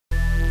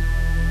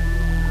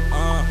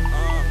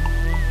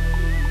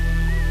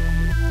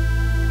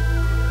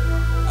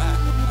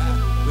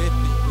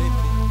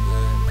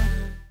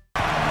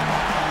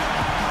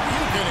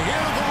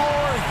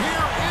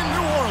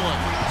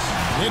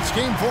It's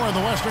Game 4 of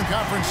the Western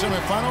Conference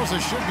semifinals. This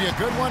should be a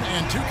good one,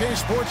 and 2K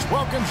Sports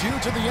welcomes you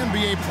to the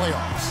NBA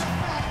playoffs.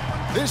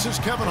 This is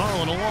Kevin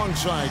Harlan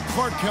alongside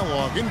Clark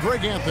Kellogg and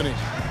Greg Anthony.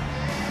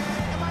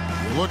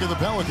 You look at the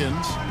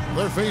Pelicans.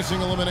 They're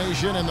facing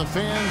elimination, and the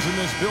fans in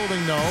this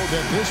building know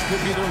that this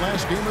could be their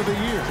last game of the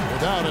year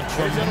without a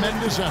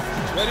tremendous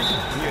effort. Ready?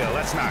 Yeah,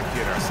 let's not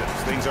kid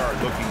ourselves. Things are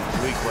looking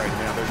bleak right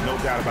now. There's no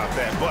doubt about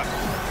that. But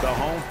the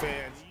home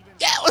fans...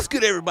 Yeah, what's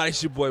good, everybody?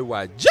 It's your boy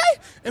YG,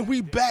 and we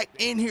back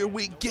in here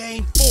with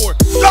Game 4.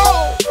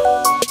 Go!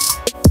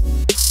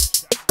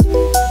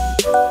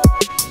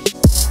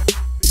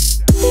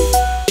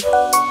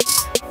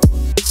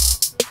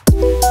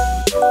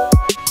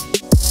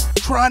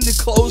 Trying to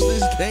close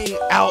this game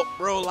out,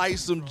 bro, like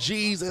some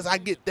G's as I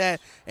get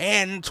that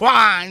and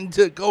trying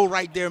to go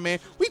right there, man.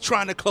 We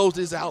trying to close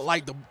this out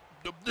like the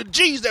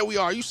G's that we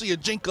are. You see a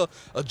jinxa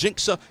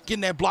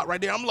getting that block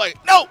right there. I'm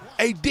like, no,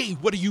 AD,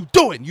 what are you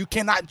doing? You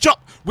cannot jump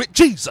with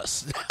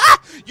Jesus.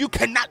 You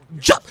cannot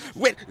jump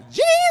with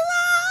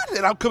Jesus.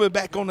 And I'm coming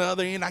back on the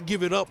other end. I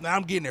give it up. Now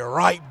I'm getting it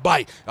right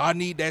back. I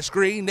need that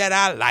screen that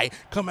I like.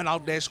 Coming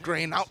off that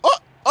screen. Now,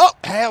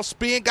 up, half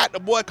spin. Got the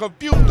boy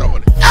confused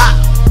throwing it.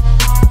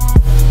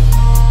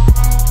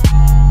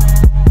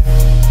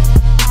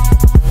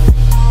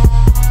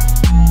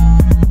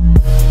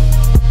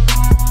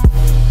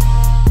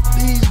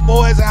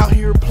 Boys out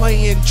here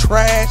playing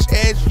trash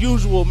as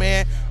usual,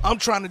 man. I'm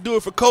trying to do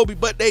it for Kobe,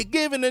 but they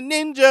giving the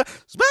ninja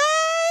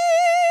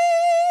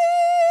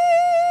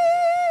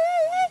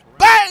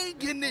bang,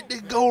 getting it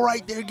to go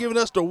right there, giving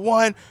us the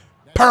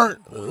 1-point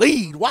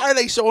lead. Why are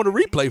they showing the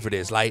replay for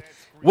this? Like,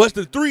 was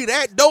the 3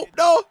 that dope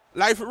though?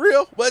 Like, for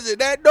real? Was it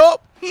that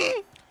dope?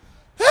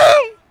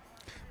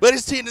 But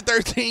it's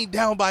 10-13,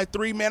 down by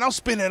 3, man. I'm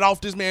spinning it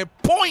off this man.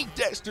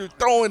 Poindexter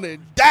throwing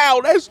it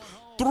down. That's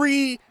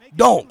 3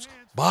 don'ts.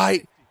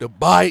 Bike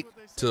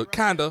to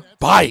kind of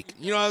bike.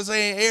 You know what I'm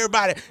saying?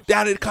 Everybody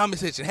down in the comment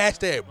section,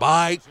 hashtag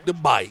bike the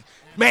bike.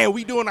 Man,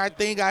 we doing our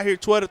thing out here,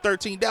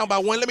 12-13, down by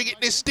 1. Let me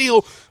get this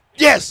steal.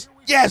 Yes,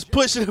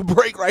 pushing the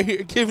break right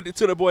here, giving it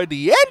to the boy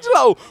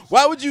D'Angelo.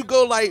 Why would you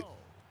go like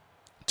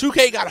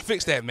 2K got to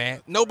fix that,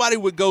 man. Nobody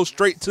would go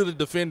straight to the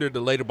defender to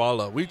lay the ball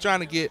up. We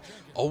trying to get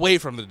away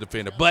from the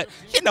defender. But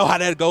you know how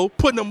that go.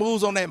 Putting the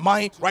moves on that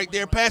mind right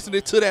there, passing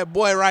it to that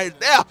boy right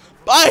there.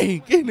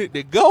 Bang, getting it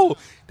to go.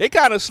 They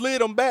kind of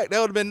slid them back. That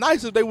would have been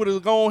nice if they would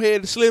have gone ahead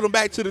and slid them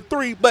back to the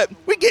 3. But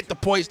we get the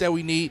points that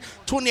we need.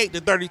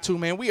 28-32,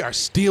 man. We are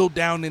still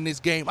down in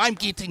this game. I'm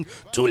getting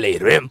to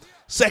late rim.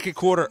 Second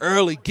quarter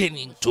early,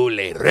 getting to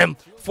late rim.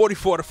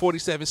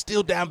 44-47,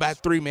 still down by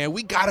 3, man.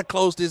 We got to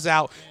close this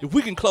out. If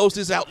we can close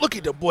this out, look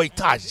at the boy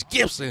Taj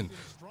Gibson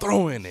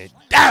throwing it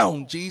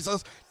down,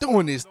 Jesus.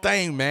 Doing his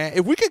thing, man.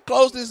 If we can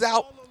close this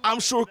out,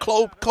 I'm sure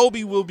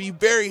Kobe will be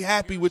very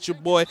happy with your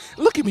boy.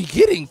 Look at me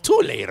getting to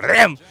late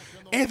rim.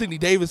 Anthony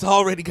Davis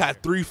already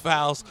got 3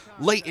 fouls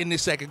late in the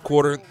second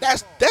quarter.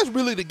 That's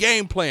really the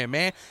game plan,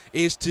 man,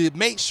 is to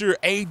make sure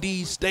AD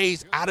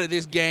stays out of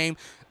this game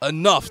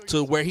enough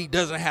to where he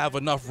doesn't have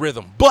enough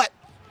rhythm. But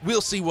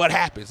we'll see what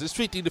happens. It's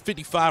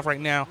 50-55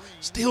 right now.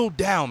 Still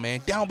down,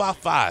 man. Down by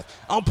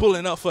 5. I'm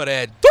pulling up for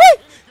that 3.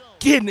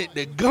 Getting it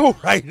to go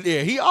right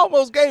there. He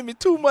almost gave me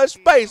too much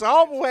space. I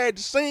almost had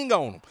to sing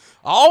on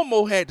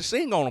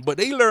him. But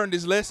they learned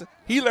his lesson.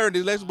 He learned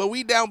his lesson. But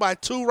we down by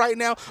 2 right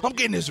now. I'm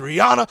getting this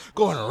Rihanna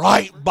going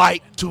right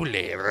back to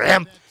the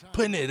rim.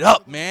 Putting it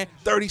up, man.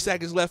 30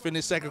 seconds left in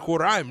this second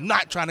quarter. I am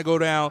not trying to go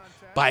down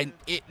by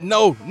it.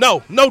 No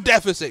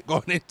deficit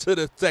going into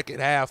the second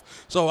half.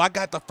 So I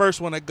got the first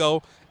one to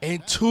go.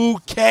 And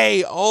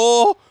 2K,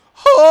 oh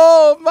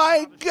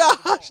my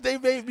gosh, they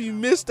made me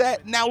miss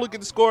that. Now look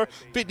at the score,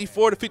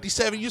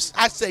 54-57.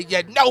 I said,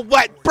 you know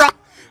what, bruh?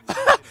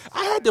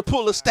 I had to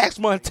pull a Stacks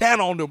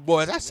Montana on them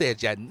boys. I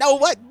said, you know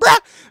what, bruh?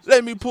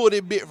 Let me pull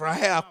that bit from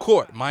half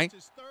court, man.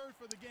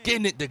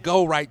 Getting it to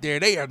go right there.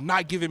 They are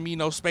not giving me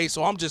no space,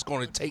 so I'm just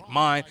going to take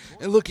mine.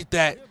 And look at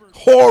that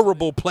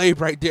horrible play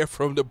right there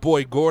from the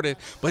boy Gordon.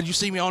 But you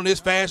see me on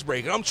this fast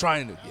break, and I'm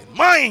trying to get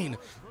mine.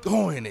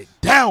 Throwing it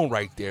down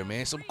right there,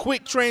 man. Some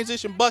quick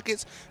transition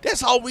buckets.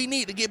 That's all we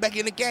need to get back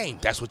in the game.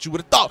 That's what you would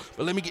have thought.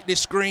 But let me get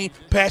this screen,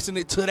 passing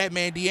it to that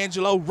man,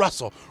 D'Angelo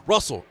Russell.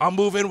 I'm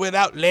moving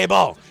without lay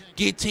ball.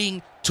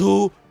 Getting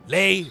to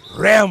lay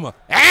rim.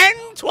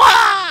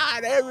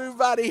 Antoine!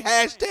 Everybody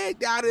hashtag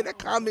down in the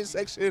comment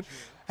section.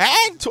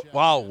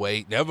 Oh,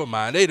 wait, never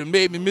mind. They done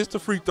made me miss the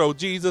free throw,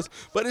 Jesus.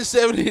 But it's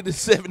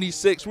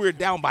 70-76. We're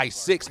down by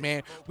 6,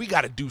 man. We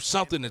got to do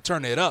something to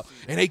turn it up.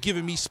 And they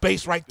giving me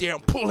space right there.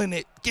 I'm pulling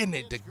it, getting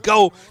it to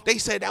go. They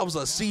said that was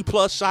a C+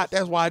 shot.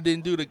 That's why I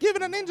didn't do the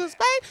giving a ninja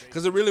space,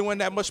 because it really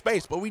wasn't that much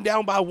space. But we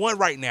down by 1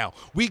 right now.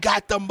 We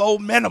got the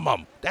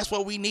momentum. That's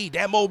what we need,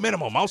 that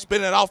momentum. I'm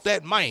spinning it off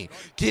that main.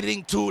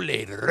 Getting to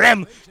the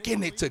rim.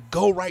 Getting it to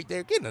go right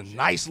there. Getting a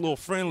nice little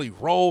friendly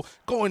roll.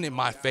 Going in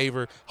my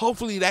favor.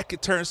 Hopefully that could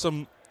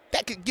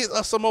get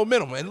us some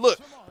momentum. And look,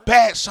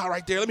 Bad shot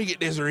right there. Let me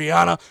get this,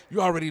 Rihanna. You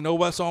already know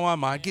what's on my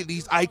mind. Get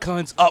these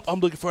icons up. I'm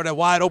looking for that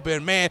wide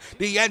open man.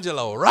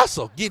 D'Angelo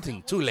Russell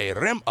getting to the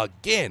rim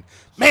again.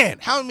 Man,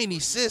 how many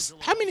assists?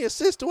 How many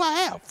assists do I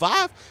have?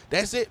 5?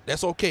 That's it.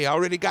 That's okay. I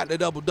already got the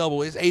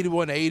double-double. It's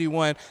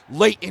 81-81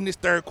 late in this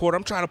third quarter.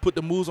 I'm trying to put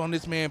the moves on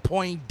this man,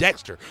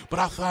 Poindexter. But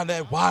I found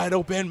that wide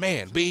open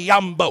man,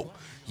 Biyombo.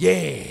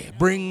 Yeah,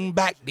 bring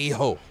back the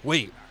hoe.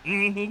 Wait.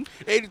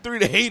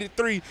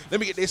 83-83. Let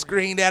me get this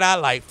screen that I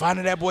like.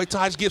 Finding that boy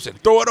Taj Gibson.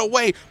 Throw it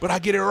away, but I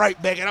get it right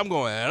back, and I'm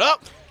going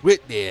up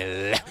with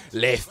the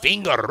le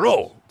finger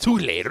roll to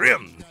le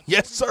rim.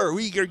 Yes, sir.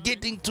 We are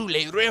getting to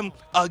le rim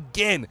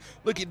again.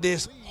 Look at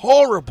this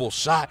horrible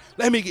shot.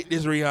 Let me get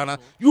this, Rihanna.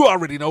 You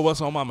already know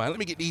what's on my mind. Let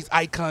me get these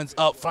icons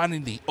up.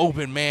 Finding the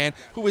open man.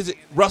 Who is it?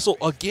 Russell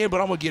again,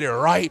 but I'm going to get it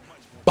right.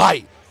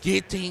 Bite.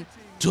 Getting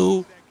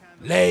to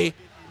le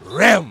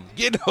rim.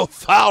 Getting a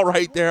foul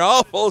right there.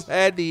 Almost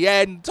had the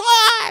end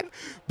time.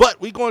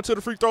 But we going to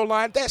the free throw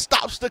line. That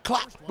stops the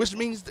clock, which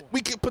means that we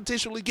could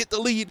potentially get the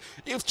lead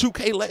if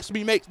 2K lets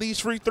me make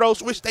these free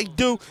throws, which they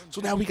do. So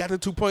now we got a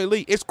 2-point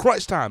lead. It's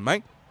crunch time,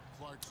 man.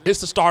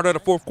 It's the start of the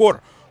fourth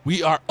quarter.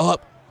 We are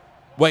up.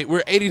 Wait,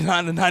 we're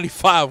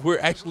 89-95. We're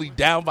actually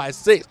down by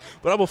 6.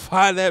 But I'm going to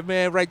find that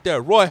man right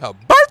there, Roy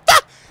Huberta.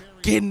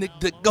 Getting it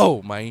to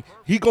go, man.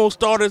 He gonna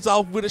start us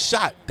off with a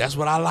shot. That's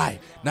what I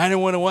like.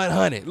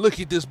 91-100. Look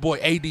at this boy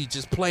AD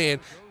just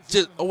playing.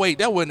 Oh wait,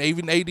 that wasn't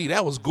even AD.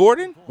 That was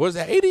Gordon. Was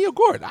that AD or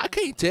Gordon? I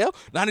can't tell.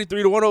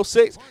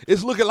 93-106.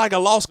 It's looking like a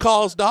lost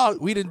cause,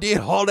 dog. We done did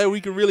all that we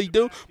can really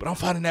do, but I'm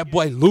finding that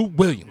boy Lou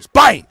Williams.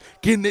 Bang!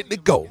 Getting it to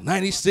go.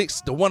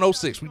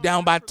 96-106. We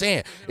down by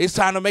 10. It's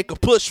time to make a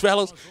push,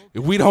 fellas.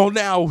 If we don't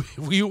now,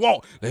 we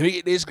won't. Let me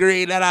get this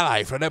green that I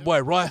like from that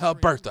boy Roy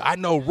Huberta. I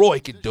know Roy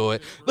can do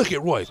it. Look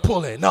at Roy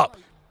pulling up,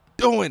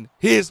 doing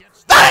his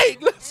thing.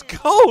 Let's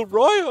go,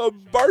 Roy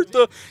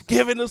Huberta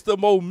giving us the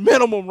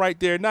momentum right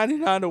there.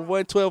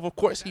 99-112. Of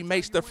course, he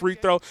makes the free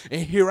throw,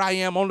 and here I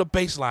am on the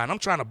baseline. I'm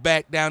trying to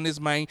back down this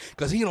man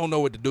because he don't know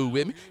what to do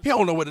with me. He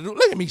don't know what to do.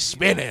 Look at me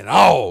spinning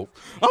off.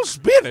 I'm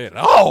spinning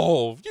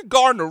off. You're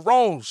guarding the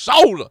wrong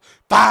shoulder.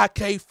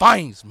 5K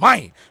fines,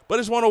 man. But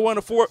it's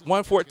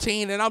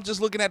 101-114, and I'm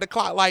just looking at the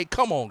clock like,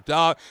 come on,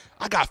 dog.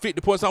 I got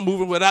 50 points. I'm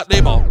moving without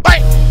that ball.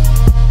 Bang!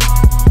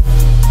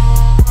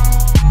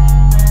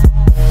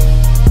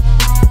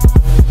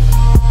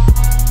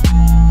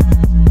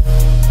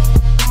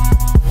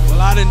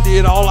 I done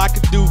did all I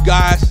could do,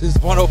 guys. It's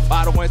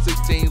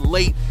 105-116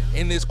 late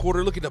in this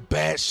quarter. Look at the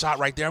bad shot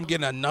right there. I'm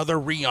getting another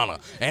Rihanna,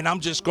 and I'm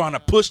just going to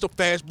push the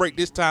fast break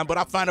this time, but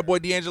I find the boy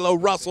D'Angelo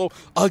Russell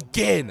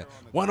again.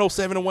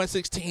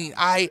 107-116.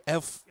 I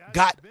have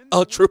got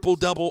a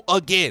triple-double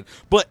again,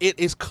 but it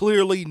is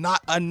clearly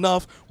not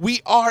enough. We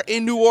are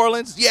in New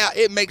Orleans. Yeah,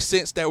 it makes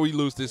sense that we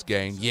lose this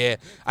game. Yeah,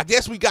 I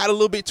guess we got a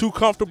little bit too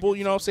comfortable,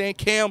 you know what I'm saying?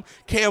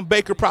 Cam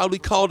Baker probably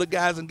called the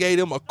guys and gave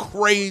them a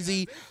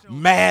crazy,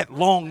 mad,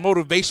 long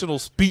motivational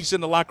speech in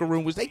the locker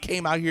room, which they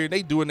came out here and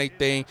they doing their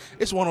thing.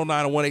 It's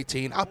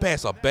 109-118. I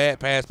pass a bad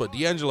pass, but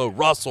D'Angelo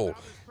Russell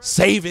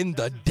saving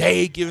the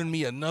day, giving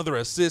me another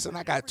assist, and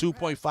I got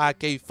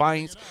 2.5K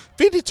fines,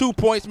 52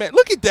 points, man.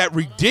 Look at that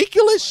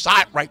ridiculous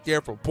shot right there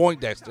from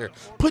Poindexter,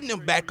 putting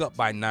them back up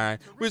by 9,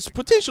 which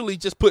potentially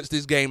just puts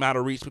this game out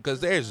of reach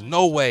because there's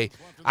no way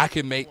I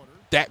can make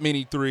that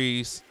many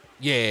threes.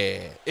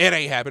 Yeah, it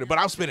ain't happening, but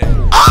I'm spinning.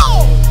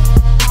 Oh!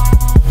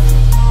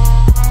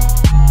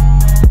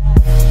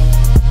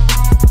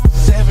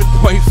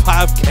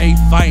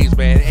 7.5K fines,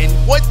 man. And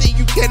one thing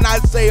you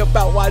cannot say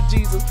about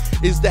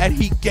YGThaBeast is that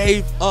he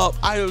gave up.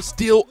 I am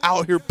still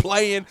out here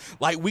playing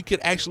like we could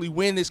actually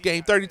win this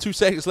game. 32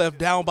 seconds left,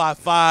 down by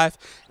 5.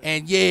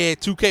 And yeah,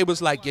 2K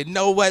was like, you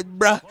know what,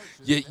 bruh?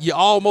 You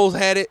almost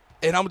had it.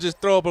 And I'm just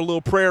throw up a little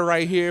prayer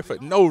right here for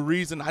no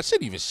reason. I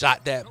shouldn't even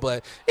shot that,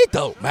 but it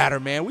don't matter,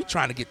 man. We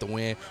trying to get the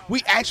win.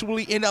 We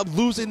actually end up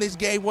losing this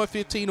game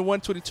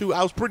 115-122.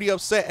 I was pretty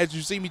upset as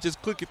you see me just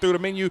clicking through the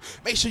menu.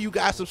 Make sure you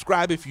guys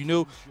subscribe if you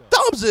new.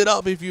 Thumbs it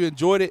up if you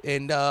enjoyed it.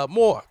 And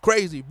more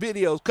crazy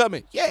videos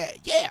coming. Yeah,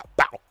 yeah.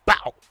 Bow,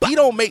 bow. He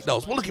don't make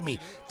those. Well, look at me.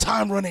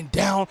 Time running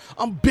down.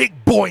 I'm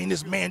big boying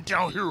this man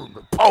down here in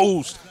the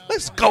post.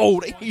 Let's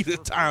go. They need a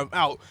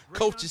timeout.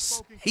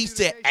 Coaches, he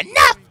said,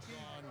 enough.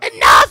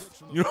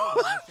 Enough! You know,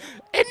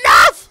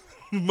 enough!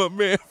 My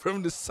man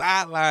from the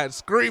sideline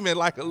screaming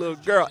like a little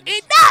girl,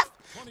 enough!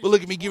 But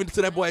look at me giving it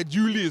to that boy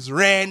Julius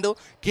Randle,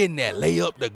 getting that layup to